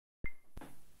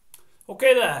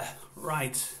Okay there,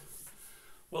 right.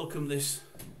 Welcome this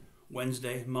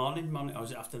Wednesday morning, or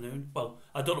is it afternoon? Well,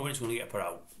 I don't know when it's going to get put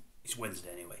out. It's Wednesday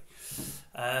anyway.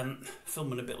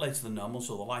 Filming a bit later than normal,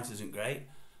 so the light isn't great.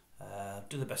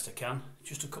 Do the best I can.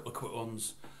 Just a couple of quick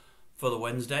ones for the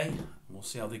Wednesday, and we'll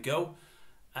see how they go.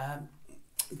 I'm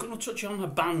going to touch on a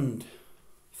band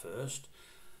first.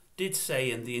 Did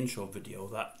say in the intro video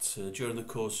that during the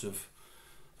course of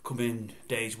coming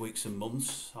days, weeks and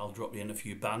months, I'll drop you in a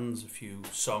few bands, a few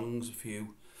songs, a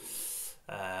few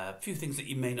things that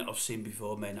you may not have seen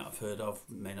before, may not have heard of,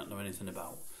 may not know anything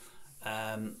about.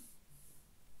 I'm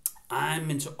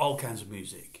into all kinds of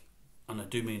music, and I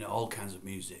do mean all kinds of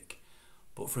music,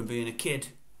 but from being a kid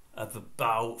of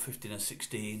about 15 or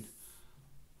 16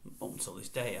 up until this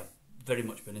day, I've very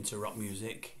much been into rock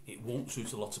music. It won't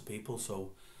suit a lot of people,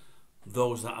 so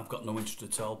those that I've got no interest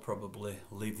at all probably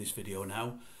leave this video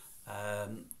now.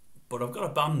 But I've got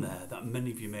a band there that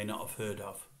many of you may not have heard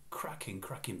of. Cracking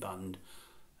band.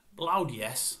 Loud,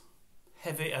 yes.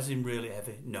 Heavy, as in really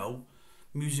heavy, no.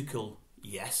 Musical,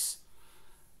 yes.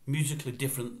 Musically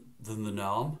different than the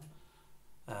norm.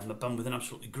 A band with an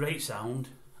absolutely great sound.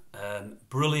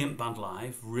 Brilliant band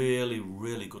live.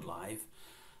 Really good live.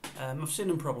 I've seen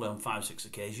them probably on 5-6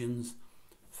 occasions.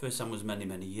 First time was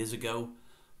many years ago.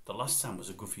 The last time was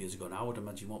a good few years ago now. I would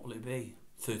imagine, what will it be?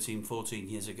 13-14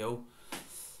 years ago.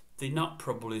 They're not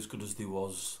probably as good as they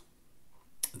was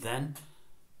then,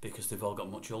 because they've all got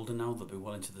much older now. They'll be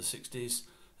well into the 60s.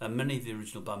 Many of the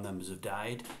original band members have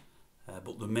died,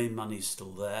 but the main man is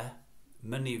still there.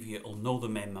 Many of you will know the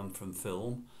main man from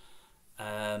film.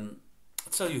 I'll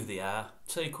tell you who they are,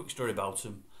 tell you a quick story about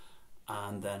them,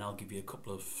 and then I'll give you a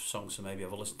couple of songs to maybe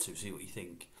have a listen to, see what you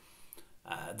think.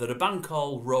 They're a band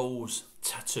called Rose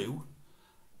Tattoo.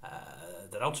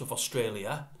 They're out of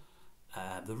Australia.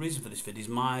 The reason for this video is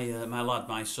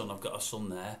my son, I've got a son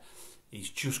there. He's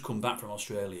just come back from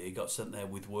Australia. He got sent there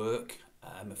with work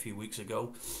a few weeks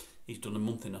ago. He's done a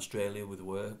month in Australia with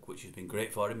work, which has been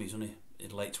great for him. He's only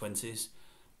in late 20s.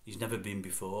 He's never been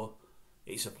before.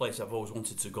 It's a place I've always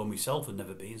wanted to go myself and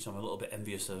never been, so I'm a little bit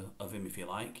envious of him, if you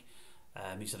like.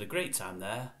 He's had a great time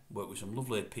there, worked with some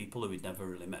lovely people who he'd never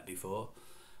really met before.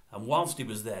 And whilst he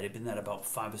was there, he'd been there about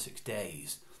 5 or 6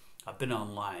 days. I've been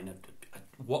online.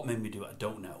 What made me do it, I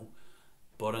don't know.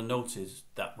 But I noticed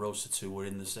that Rose Tattoo were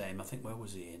in the same. I think, where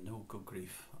was he in? Oh, good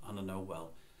grief. I don't know.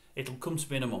 Well, it'll come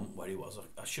to me in a moment where he was.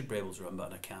 I should be able to remember,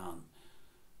 and I can't.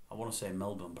 I want to say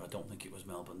Melbourne, but I don't think it was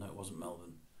Melbourne. No, it wasn't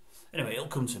Melbourne. Anyway, it'll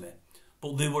come to me.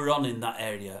 But they were on in that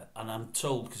area, and I'm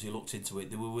told, because he looked into it,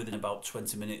 they were within about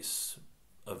 20 minutes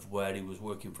of where he was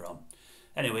working from.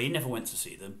 Anyway, he never went to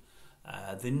see them.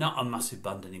 They're not a massive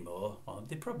band anymore. Well,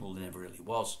 they probably never really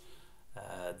was.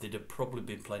 They'd have probably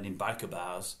been playing in biker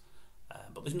bars,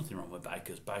 but there's nothing wrong with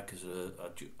bikers. Bikers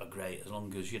are great, as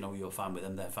long as you're fine with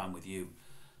them, they're fine with you.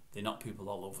 They're not people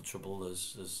all over trouble,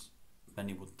 as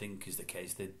many would think is the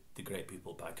case. They're great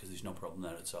people, bikers. There's no problem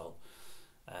there at all.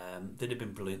 They'd have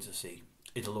been brilliant to see.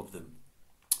 I'd have loved them.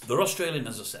 They're Australian,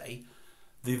 as I say.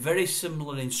 They're very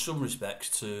similar in some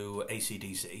respects to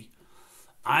AC/DC.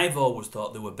 I've always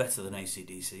thought they were better than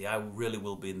AC/DC. I really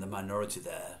will be in the minority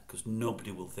there, because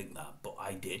nobody will think that, but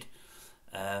I did.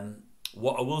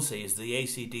 What I will say is the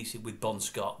AC/DC with Bon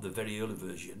Scott, the very early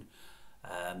version,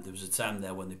 there was a time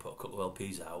there when they put a couple of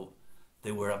LPs out,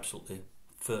 they were absolutely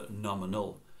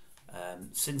phenomenal.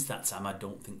 Since that time, I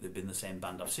don't think they've been the same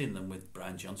band. I've seen them with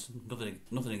Brian Johnson,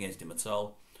 nothing against him at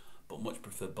all, but much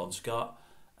preferred Bon Scott.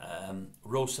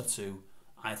 Rose Tattoo,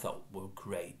 I thought were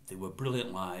great. They were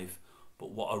brilliant live.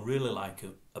 But what I really like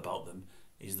about them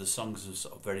is the songs are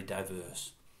sort of very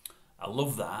diverse. I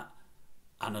love that.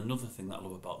 And another thing that I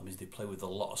love about them is they play with a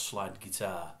lot of slide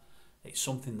guitar. It's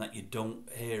something that you don't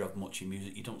hear of much in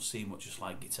music. You don't see much of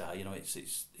slide guitar.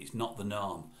 It's not the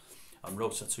norm. And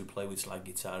Rose Tattoo play with slide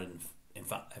guitar, and in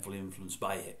fact heavily influenced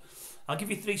by it. I'll give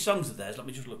you 3 songs of theirs. Let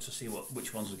me just look to see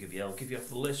which ones I'll give you. I'll give you off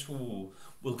the list. We'll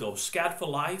go Scared for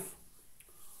Life,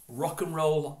 Rock and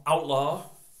Roll Outlaw,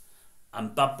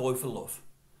 and Bad Boy for Love.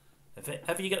 If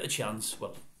ever you get the chance,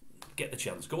 well, get the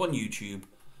chance. Go on YouTube,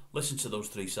 listen to those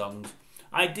 3 songs.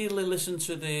 Ideally, listen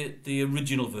to the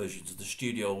original versions, the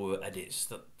studio edits.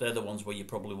 They're the ones where you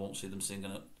probably won't see them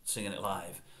singing it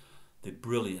live. They're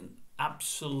brilliant,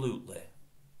 absolutely.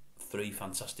 3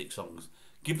 fantastic songs.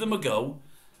 Give them a go.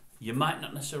 You might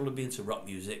not necessarily be into rock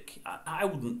music. I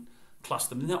wouldn't class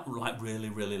them. They're not like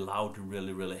really loud and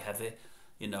really heavy.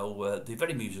 They're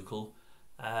very musical.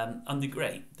 And they're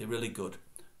great. They're really good.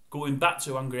 Going back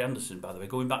to Angry Anderson, by the way,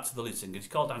 going back to the lead singer, he's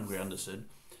called Angry Anderson.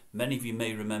 Many of you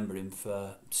may remember him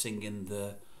for singing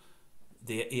the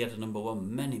he had a #1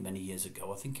 many years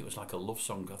ago. I think it was like a love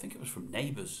song. I think it was from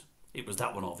Neighbours. It was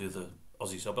that one or the other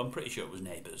Aussie sub. I'm pretty sure it was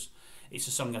Neighbours. It's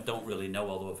a song I don't really know,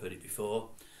 although I've heard it before.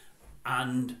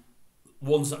 And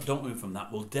ones that don't know him from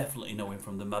that will definitely know him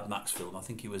from the Mad Max film. I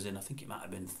think he was in, I think it might have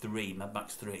been 3, Mad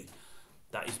Max 3.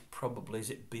 That is probably, is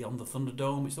it Beyond the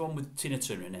Thunderdome? It's the one with Tina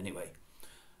Turner in anyway.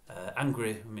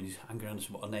 Angry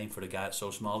Anderson, what a name for a guy that's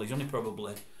so small. He's only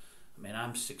probably, I mean,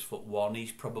 I'm 6'1",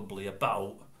 he's probably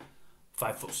about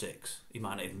 5'6". He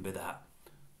might not even be that.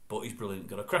 But he's brilliant,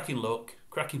 got a cracking look,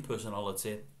 cracking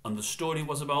personality, and the story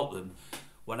was about them.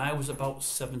 When I was about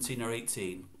 17 or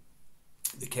 18,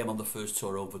 they came on the first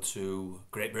tour over to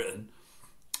Great Britain,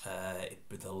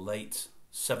 with the late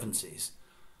 70s,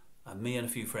 and me and a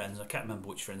few friends, I can't remember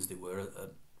which friends they were,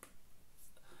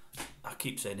 I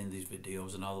keep saying in these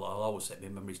videos, and I'll always say my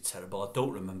memory's terrible, I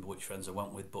don't remember which friends I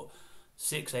went with, but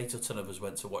 6, 8 or 10 of us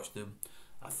went to watch them.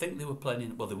 I think they were playing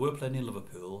in,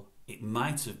 Liverpool. It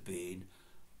might have been,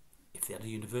 if they had a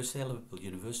university, Liverpool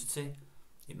University.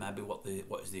 It might be what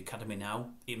is the Academy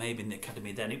now. It may have been the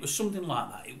Academy then. It was something like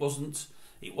that. It wasn't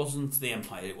the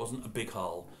Empire. It wasn't a big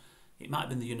hall. It might have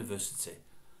been the university.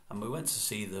 And we went to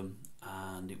see them,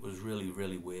 and it was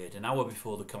really weird. An hour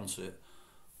before the concert,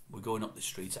 we're going up the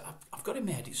street. I've got in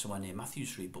my head it's somewhere near Matthew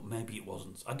Street, but maybe it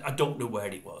wasn't. I don't know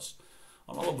where it was.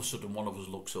 And all of a sudden, one of us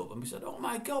looks up, and we said, "Oh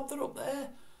my God, they're up there!"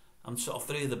 And sort of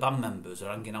 3 of the band members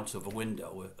are hanging out of a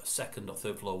window, a 2nd or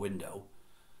 3rd floor window.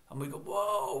 And we go,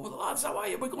 "Whoa, lads, how are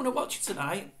you? We're going to watch it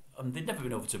tonight." And they'd never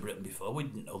been over to Britain before. We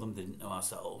didn't know them, they didn't know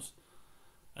ourselves.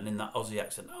 And in that Aussie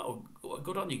accent, "Oh,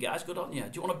 good on you guys, good on you.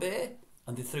 Do you want a beer?"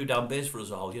 And they threw down beers for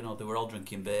us all. You know, they were all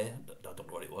drinking beer. I don't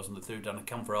know what it was. And they threw down a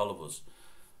can for all of us.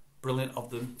 Brilliant of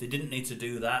them. They didn't need to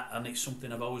do that. And it's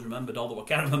something I've always remembered, although I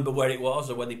can't remember where it was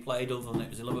or where they played, other than it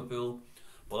was in Liverpool.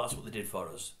 But that's what they did for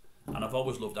us. And I've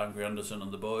always loved Angry Anderson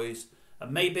and the boys.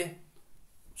 And maybe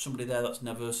somebody there that's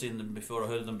never seen them before or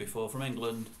heard them before from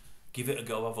England, give it a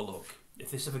go, have a look. If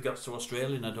this ever gets to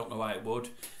Australia, and I don't know why it would,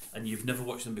 and you've never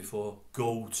watched them before,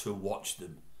 go to watch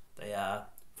them. They are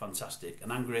fantastic.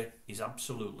 And Angry is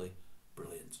absolutely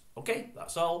brilliant. Okay,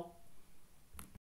 that's all.